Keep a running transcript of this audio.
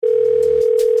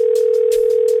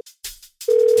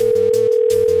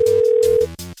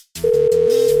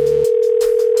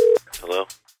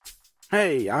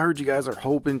Hey, I heard you guys are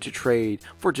hoping to trade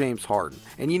for James Harden,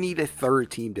 and you need a third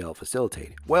team to help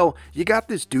facilitate it. Well, you got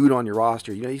this dude on your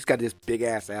roster. He's got this big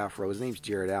ass afro. His name's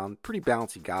Jarrett Allen, pretty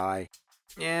bouncy guy.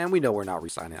 And we know we're not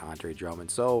re-signing Andre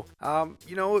Drummond. So,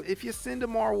 if you send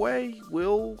him our way,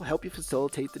 we'll help you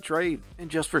facilitate the trade. And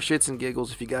just for shits and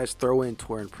giggles, if you guys throw in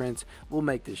Taurean Prince, we'll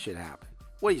make this shit happen.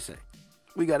 What do you say?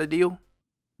 We got a deal?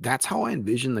 That's how I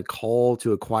envision the call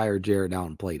to acquire Jarrett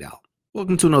Allen played out.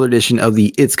 Welcome to another edition of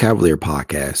the It's Cavalier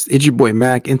podcast. It's your boy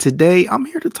Mack, and today I'm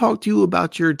here to talk to you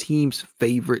about your team's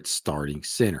favorite starting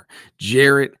center,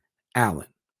 Jarrett Allen,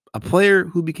 a player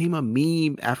who became a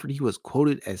meme after he was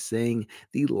quoted as saying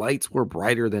the lights were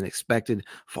brighter than expected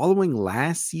following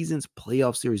last season's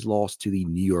playoff series loss to the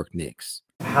New York Knicks.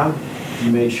 How do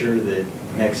you make sure that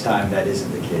next time that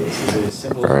isn't the case? Is it as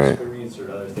simple as experience or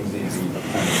other things that need to be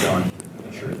kind of done?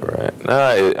 Right.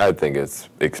 No, I think it's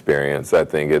experience. I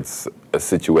think it's a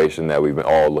situation that we've been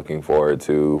all looking forward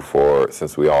to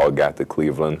since we all got to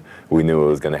Cleveland. We knew it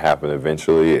was going to happen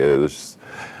eventually. It was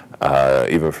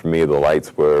even for me, the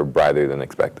lights were brighter than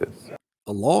expected.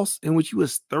 A loss in which he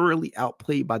was thoroughly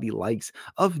outplayed by the likes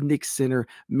of Knicks center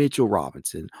Mitchell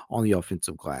Robinson on the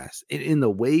offensive glass. And in the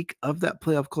wake of that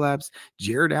playoff collapse,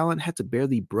 Jarrett Allen had to bear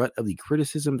the brunt of the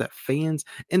criticism that fans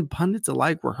and pundits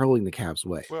alike were hurling the Cavs'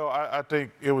 way. Well, I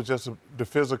think it was just the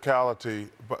physicality.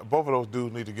 Both of those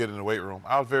dudes need to get in the weight room.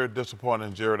 I was very disappointed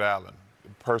in Jarrett Allen.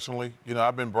 Personally,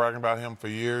 I've been bragging about him for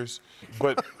years,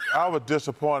 but I was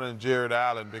disappointed in Jarrett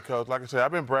Allen because, like I said,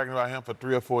 I've been bragging about him for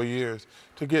 3 or 4 years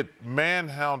to get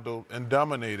manhandled and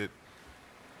dominated.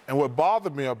 And what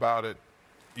bothered me about it,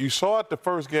 you saw it the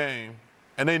first game,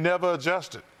 and they never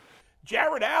adjusted.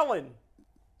 Jarrett Allen,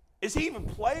 is he even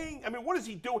playing? I mean, what is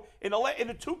he doing? In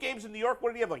the 2 games in New York, what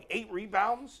did he have, like 8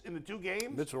 rebounds in the 2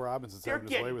 games? Mitchell Robinson's having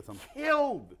his way with him.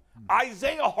 Killed.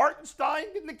 Isaiah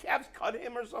Hartenstein, didn't the Cavs cut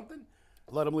him or something?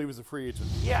 Let him leave as a free agent.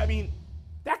 Yeah, I mean,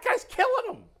 that guy's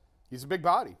killing him. He's a big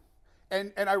body.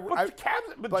 But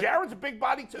Jarrett's a big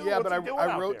body too. Yeah, What's but he doing I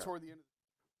out wrote there? toward the end.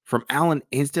 From Allen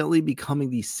instantly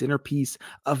becoming the centerpiece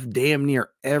of damn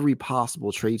near every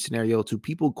possible trade scenario to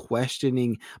people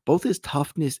questioning both his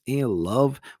toughness and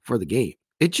love for the game.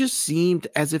 It just seemed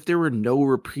as if there were no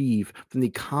reprieve from the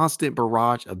constant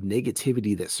barrage of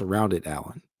negativity that surrounded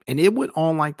Allen. And it went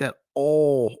on like that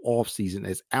all offseason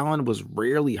as Allen was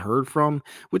rarely heard from,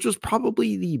 which was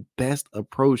probably the best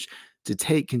approach to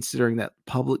take considering that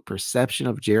public perception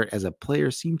of Jarrett as a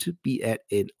player seemed to be at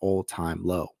an all-time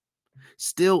low.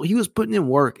 Still, he was putting in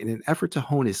work in an effort to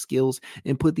hone his skills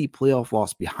and put the playoff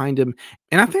loss behind him.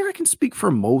 And I think I can speak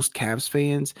for most Cavs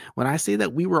fans when I say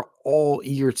that we were all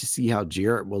eager to see how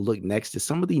Jarrett will look next to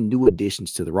some of the new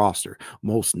additions to the roster,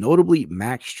 most notably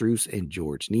Mack and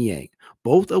George Niang,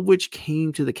 both of which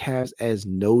came to the Cavs as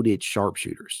noted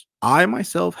sharpshooters. I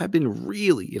myself have been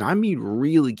really, and I mean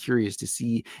really curious to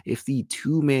see if the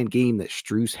 2-man game that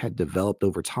Strus had developed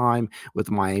over time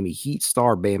with Miami Heat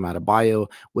star Bam Adebayo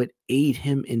would aid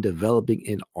him in developing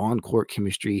an on-court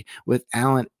chemistry with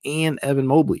Allen and Evan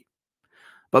Mobley.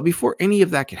 But before any of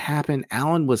that could happen,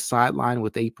 Allen was sidelined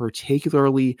with a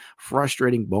particularly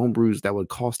frustrating bone bruise that would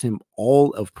cost him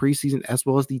all of preseason as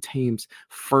well as the team's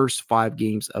first 5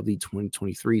 games of the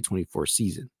 2023-24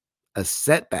 season. A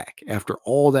setback after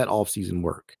all that offseason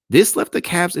work. This left the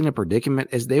Cavs in a predicament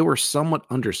as they were somewhat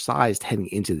undersized heading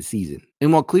into the season.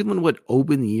 And while Cleveland would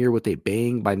open the year with a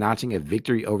bang by notching a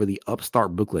victory over the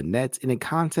upstart Brooklyn Nets in a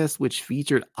contest which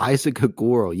featured Isaac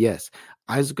Okoro,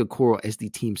 Isaac Okoro as the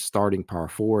team's starting power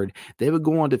forward, they would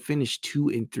go on to finish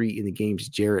 2-3 in the games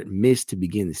Jarrett missed to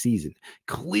begin the season,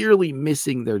 clearly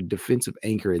missing their defensive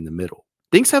anchor in the middle.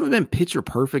 Things haven't been picture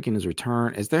perfect in his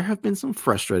return, as there have been some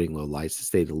frustrating lowlights to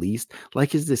say the least, like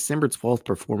his December 12th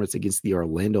performance against the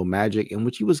Orlando Magic, in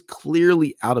which he was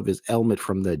clearly out of his element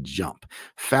from the jump,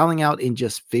 fouling out in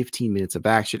just 15 minutes of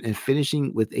action and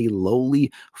finishing with a lowly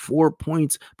 4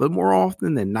 points, but more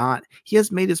often than not, he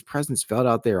has made his presence felt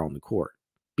out there on the court,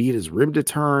 be it his rim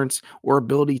deterrence or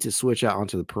ability to switch out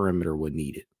onto the perimeter when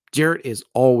needed. Jarrett is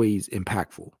always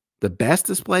impactful. The best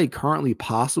display currently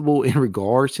possible in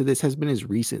regards to this has been his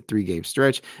recent 3-game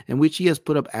stretch in which he has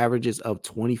put up averages of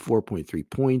 24.3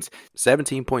 points,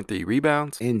 17.3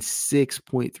 rebounds, and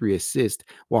 6.3 assists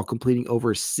while completing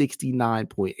over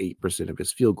 69.8% of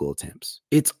his field goal attempts.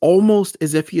 It's almost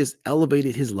as if he has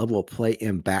elevated his level of play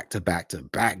in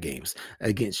back-to-back-to-back games.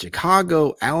 Against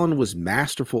Chicago, Allen was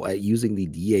masterful at using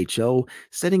the DHO,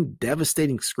 setting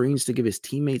devastating screens to give his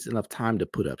teammates enough time to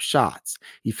put up shots.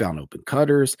 He found open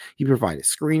cutters, he provided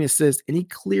screen assists, and he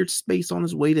cleared space on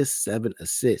his way to 7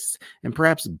 assists. And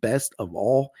perhaps best of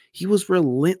all, he was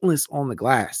relentless on the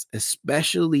glass,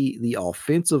 especially the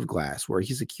offensive glass, where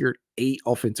he secured 8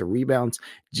 offensive rebounds,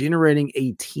 generating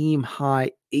a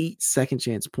team-high 8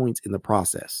 second-chance points in the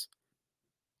process.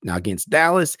 Now, against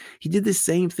Dallas, he did the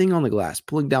same thing on the glass,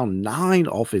 pulling down 9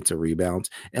 offensive rebounds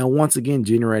and once again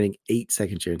generating 8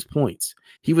 second-chance points.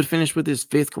 He would finish with his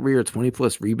 5th career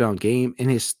 20-plus rebound game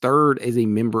and his 3rd as a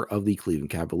member of the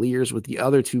Cleveland Cavaliers, with the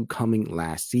other 2 coming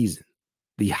last season.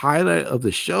 The highlight of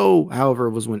the show, however,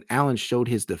 was when Allen showed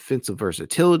his defensive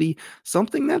versatility,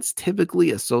 something that's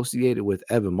typically associated with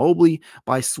Evan Mobley,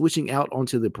 by switching out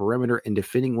onto the perimeter and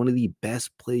defending one of the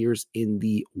best players in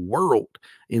the world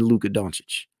in Luka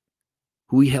Doncic,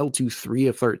 who he held to 3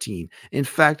 of 13. In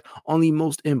fact, on the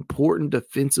most important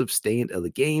defensive stand of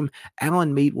the game,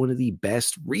 Allen made one of the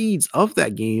best reads of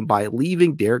that game by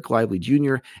leaving Derek Lively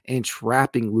Jr. and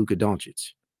trapping Luka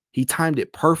Doncic. He timed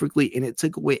it perfectly, and it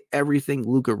took away everything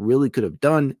Luka really could have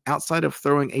done outside of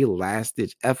throwing a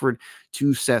last-ditch effort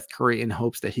to Seth Curry in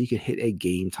hopes that he could hit a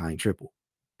game-time triple.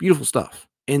 Beautiful stuff.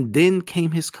 And then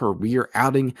came his career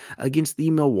outing against the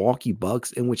Milwaukee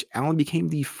Bucks, in which Allen became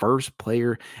the first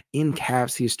player in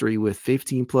Cavs history with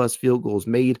 15-plus field goals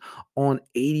made on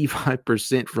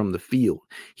 85% from the field.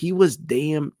 He was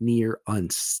damn near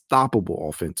unstoppable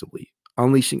offensively,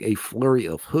 unleashing a flurry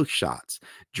of hook shots,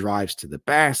 drives to the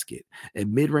basket,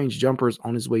 and mid-range jumpers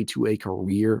on his way to a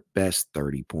career-best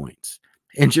 30 points.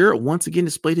 And Jarrett once again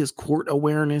displayed his court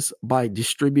awareness by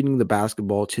distributing the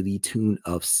basketball to the tune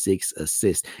of 6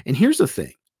 assists. And here's the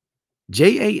thing.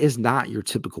 J.A. is not your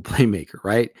typical playmaker,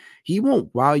 right? He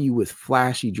won't wow you with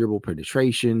flashy dribble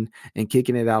penetration and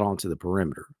kicking it out onto the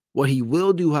perimeter. What he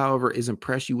will do, however, is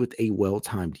impress you with a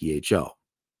well-timed DHO.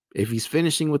 If he's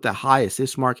finishing with a high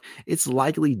assist mark, it's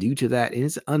likely due to that and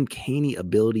his uncanny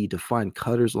ability to find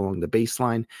cutters along the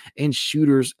baseline and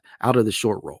shooters out of the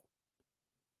short roll.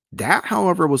 That,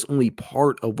 however, was only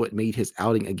part of what made his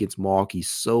outing against Milwaukee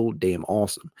so damn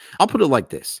awesome. I'll put it like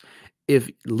this. If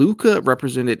Luka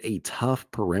represented a tough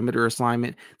perimeter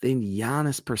assignment, then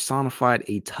Giannis personified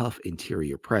a tough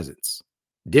interior presence.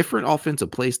 Different offensive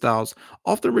playstyles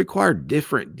often require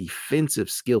different defensive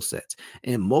skill sets,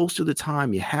 and most of the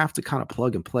time you have to kind of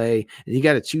plug and play, and you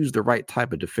got to choose the right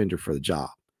type of defender for the job.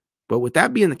 But with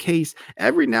that being the case,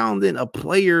 every now and then a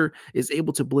player is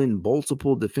able to blend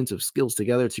multiple defensive skills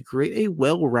together to create a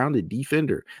well-rounded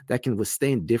defender that can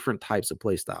withstand different types of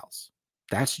play styles.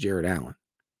 That's Jarrett Allen.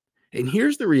 And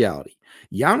here's the reality.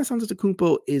 Giannis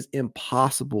Antetokounmpo is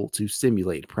impossible to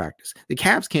simulate practice. The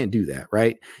Cavs can't do that,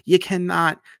 right? You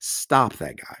cannot stop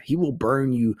that guy. He will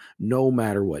burn you no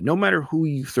matter what, no matter who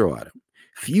you throw at him.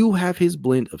 Few have his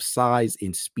blend of size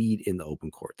and speed in the open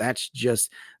court. That's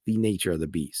just the nature of the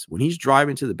beast. When he's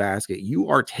driving to the basket, you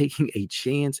are taking a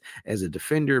chance as a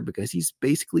defender because he's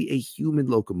basically a human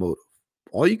locomotive.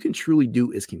 All you can truly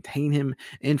do is contain him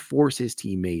and force his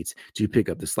teammates to pick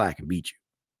up the slack and beat you.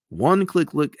 One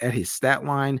quick look at his stat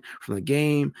line from the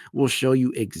game will show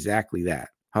you exactly that.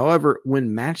 However,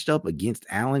 when matched up against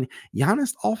Allen,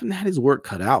 Giannis often had his work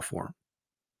cut out for him.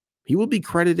 He will be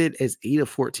credited as 8 of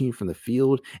 14 from the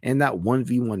field in that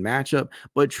 1v1 matchup,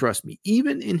 but trust me,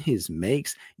 even in his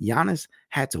makes, Giannis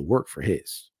had to work for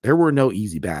his. There were no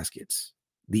easy baskets.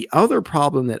 The other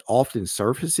problem that often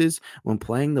surfaces when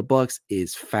playing the Bucks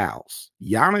is fouls.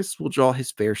 Giannis will draw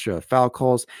his fair share of foul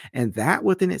calls, and that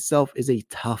within itself is a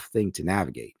tough thing to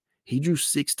navigate. He drew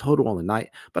 6 total on the night,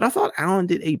 but I thought Allen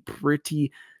did a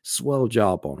pretty swell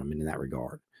job on him in that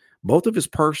regard. Both of his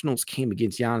personals came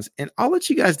against Giannis, and I'll let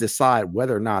you guys decide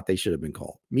whether or not they should have been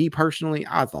called. Me personally,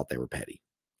 I thought they were petty.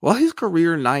 While his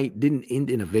career night didn't end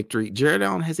in a victory, Jarrett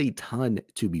Allen has a ton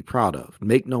to be proud of.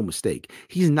 Make no mistake.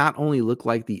 He's not only looked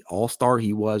like the all-star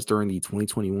he was during the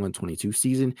 2021-22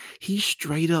 season, he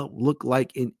straight up looked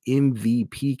like an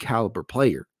MVP caliber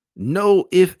player. No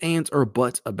ifs, ands, or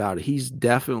buts about it. He's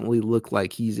definitely looked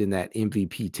like he's in that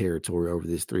MVP territory over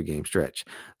this 3-game stretch.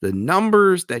 The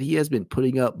numbers that he has been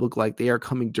putting up look like they are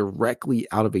coming directly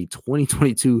out of a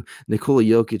 2022 Nikola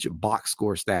Jokic box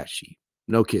score stat sheet.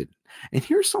 No kidding. And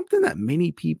here's something that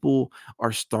many people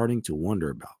are starting to wonder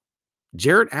about.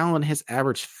 Jarrett Allen has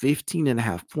averaged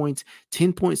 15.5 points,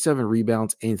 10.7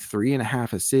 rebounds, and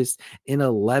 3.5 assists in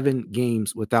 11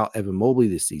 games without Evan Mobley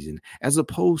this season, as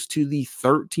opposed to the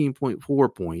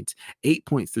 13.4 points,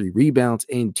 8.3 rebounds,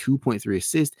 and 2.3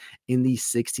 assists in the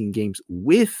 16 games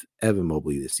with Evan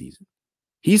Mobley this season.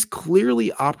 He's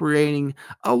clearly operating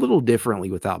a little differently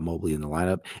without Mobley in the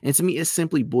lineup. And to me, it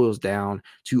simply boils down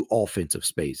to offensive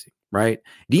spacing, right?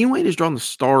 Dean Wade has drawn the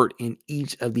start in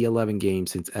each of the 11 games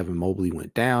since Evan Mobley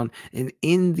went down. And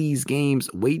in these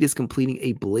games, Wade is completing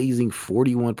a blazing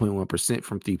 41.1%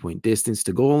 from three-point distance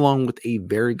to go along with a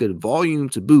very good volume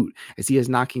to boot, as he is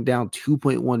knocking down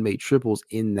 2.1 made triples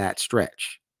in that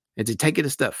stretch. And to take it a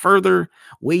step further,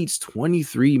 Wade's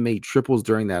 23 made triples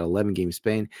during that 11-game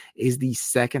span is the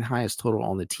second highest total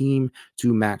on the team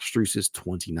to Max Strus's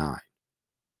 29.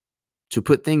 To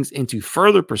put things into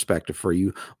further perspective for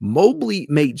you, Mobley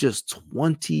made just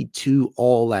 22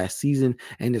 all last season,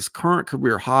 and his current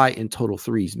career high in total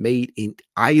threes made in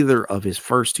either of his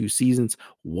first 2 seasons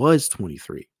was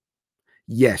 23.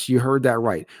 Yes, you heard that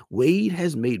right. Wade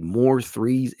has made more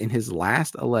threes in his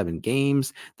last 11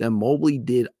 games than Mobley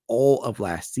did all of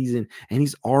last season, and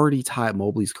he's already tied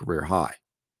Mobley's career high.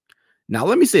 Now,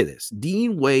 let me say this.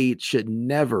 Dean Wade should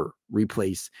never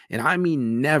replace, and I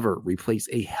mean never replace,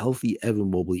 a healthy Evan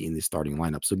Mobley in the starting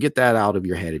lineup. So get that out of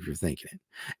your head if you're thinking it.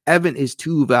 Evan is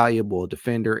too valuable a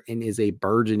defender and is a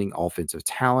burgeoning offensive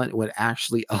talent when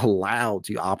actually allowed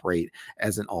to operate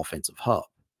as an offensive hub.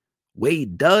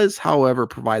 Wade does, however,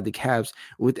 provide the Cavs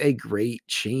with a great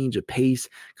change of pace,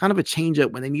 kind of a change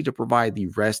up when they need to provide the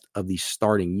rest of the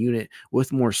starting unit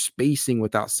with more spacing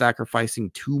without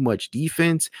sacrificing too much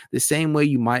defense, the same way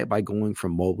you might by going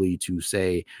from Mobley to,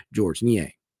 say, George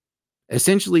Niang.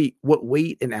 Essentially, what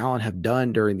Wade and Allen have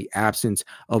done during the absence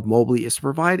of Mobley is to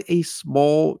provide a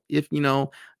small, if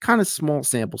kind of small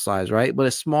sample size, right? But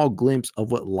a small glimpse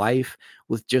of what life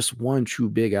with just one true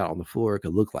big out on the floor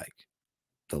could look like.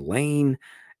 The lane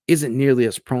isn't nearly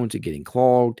as prone to getting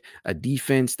clogged, a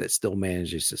defense that still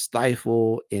manages to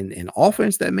stifle, and an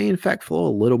offense that may in fact flow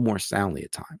a little more soundly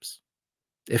at times.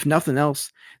 If nothing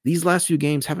else, these last few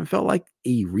games haven't felt like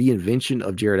a reinvention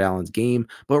of Jarrett Allen's game,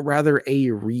 but rather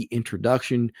a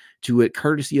reintroduction to it,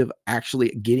 courtesy of actually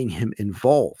getting him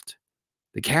involved.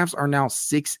 The Cavs are now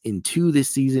 6-2 this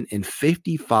season and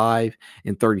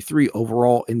 55-33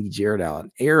 overall in the Jarrett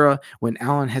Allen era, when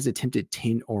Allen has attempted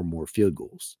 10 or more field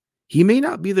goals. He may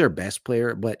not be their best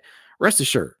player, but rest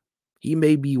assured, he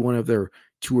may be one of their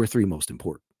 2 or 3 most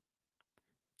important.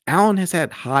 Allen has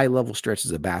had high-level stretches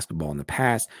of basketball in the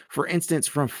past. For instance,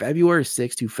 from February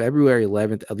 6th to February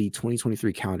 11th of the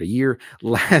 2023 calendar year,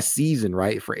 last season,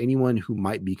 right? For anyone who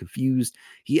might be confused,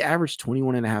 he averaged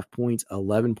 21.5 points,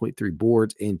 11.3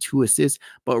 boards, and 2 assists,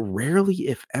 but rarely,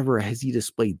 if ever, has he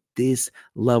displayed this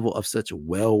level of such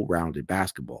well-rounded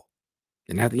basketball.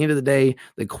 And at the end of the day,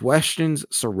 the questions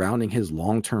surrounding his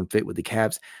long-term fit with the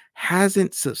Cavs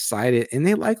hasn't subsided, and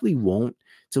they likely won't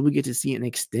till we get to see an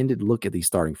extended look at the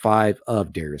starting 5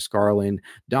 of Darius Garland,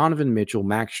 Donovan Mitchell,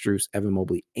 Max Strus, Evan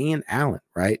Mobley, and Allen,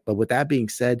 right? But with that being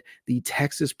said, the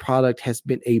Texas product has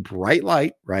been a bright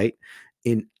light, right,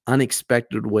 in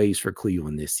unexpected ways for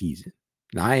Cleveland this season.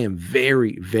 Now, I am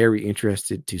very, very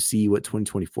interested to see what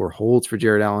 2024 holds for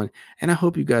Jarrett Allen, and I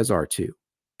hope you guys are too.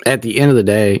 At the end of the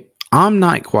day, I'm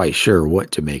not quite sure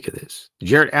what to make of this.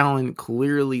 Jarrett Allen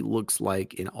clearly looks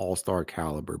like an all-star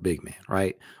caliber big man,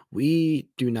 right? We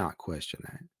do not question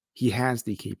that. He has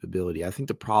the capability. I think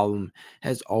the problem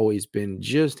has always been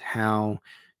just how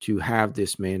to have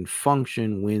this man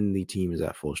function when the team is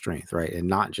at full strength, right? And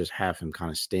not just have him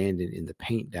kind of standing in the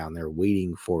paint down there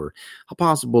waiting for a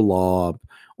possible lob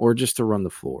or just to run the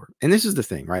floor. And this is the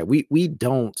thing, right? We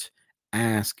don't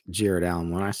ask Jarrett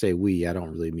Allen. When I say we, I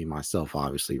don't really mean myself,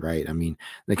 obviously, right? I mean,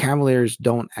 the Cavaliers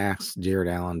don't ask Jarrett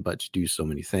Allen but to do so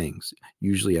many things,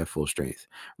 usually at full strength.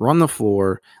 Run the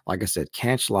floor, like I said,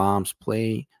 catch lobs,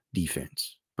 play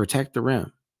defense, protect the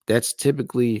rim. That's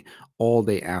typically all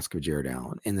they ask of Jarrett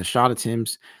Allen. And the shot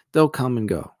attempts, they'll come and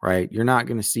go, right? You're not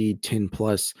going to see 10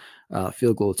 plus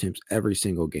field goal attempts every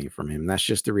single game from him. That's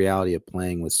just the reality of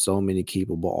playing with so many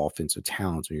capable offensive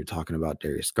talents when you're talking about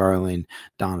Darius Garland,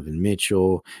 Donovan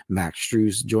Mitchell, Max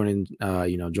Strus joining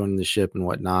the ship and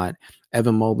whatnot.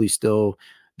 Evan Mobley still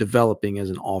developing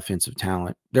as an offensive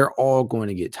talent. They're all going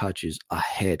to get touches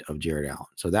ahead of Jarrett Allen.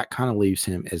 So that kind of leaves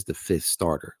him as the 5th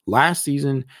starter. Last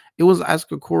season, it was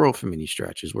Ascocoro for many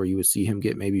stretches where you would see him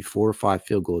get maybe 4 or 5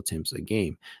 field goal attempts a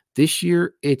game. This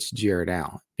year, it's Jarrett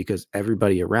Allen because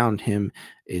everybody around him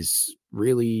is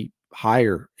really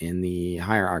higher in the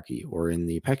hierarchy or in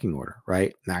the pecking order,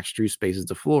 right? Max Strus spaces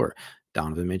the floor.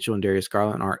 Donovan Mitchell and Darius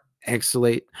Garland are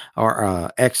excellent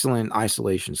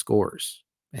isolation scorers.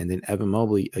 And then Evan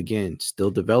Mobley, again, still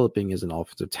developing as an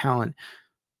offensive talent,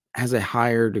 has a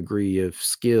higher degree of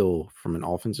skill from an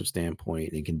offensive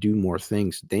standpoint and can do more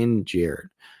things than Jarrett.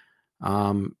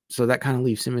 So that kind of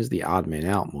leaves him as the odd man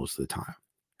out most of the time.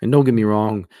 And don't get me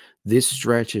wrong, this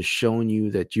stretch has shown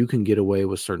you that you can get away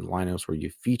with certain lineups where you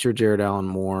feature Jarrett Allen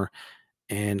more.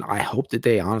 And I hope that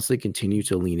they honestly continue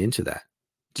to lean into that.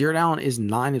 Jarrett Allen is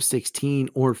 9 of 16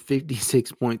 or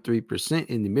 56.3%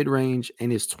 in the mid-range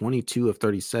and is 22 of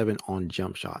 37 on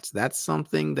jump shots. That's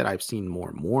something that I've seen more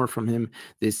and more from him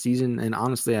this season. And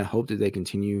honestly, I hope that they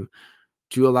continue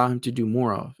to allow him to do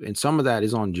more of. And some of that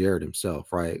is on Jarrett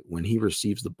himself, right? When he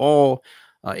receives the ball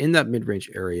in that mid-range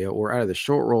area or out of the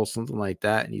short roll, something like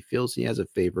that, and he feels he has a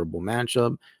favorable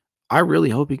matchup, I really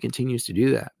hope he continues to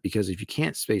do that, because if you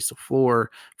can't space the floor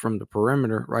from the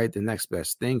perimeter, right, the next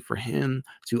best thing for him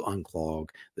to unclog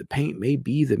the paint may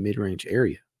be the mid-range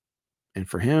area. And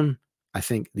for him, I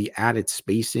think the added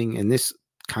spacing, and this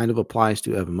kind of applies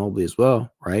to Evan Mobley as well,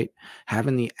 right?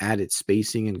 Having the added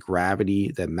spacing and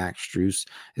gravity that Max Strus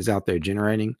is out there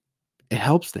generating, it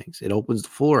helps things. It opens the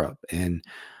floor up. And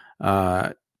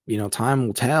time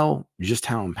will tell just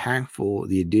how impactful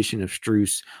the addition of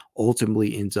Strus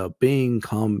ultimately ends up being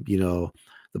come, the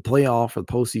playoff or the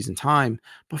postseason time.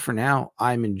 But for now,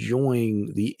 I'm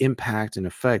enjoying the impact and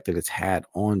effect that it's had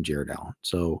on Jarrett Allen.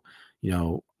 So,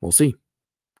 we'll see.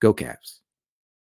 Go Cavs.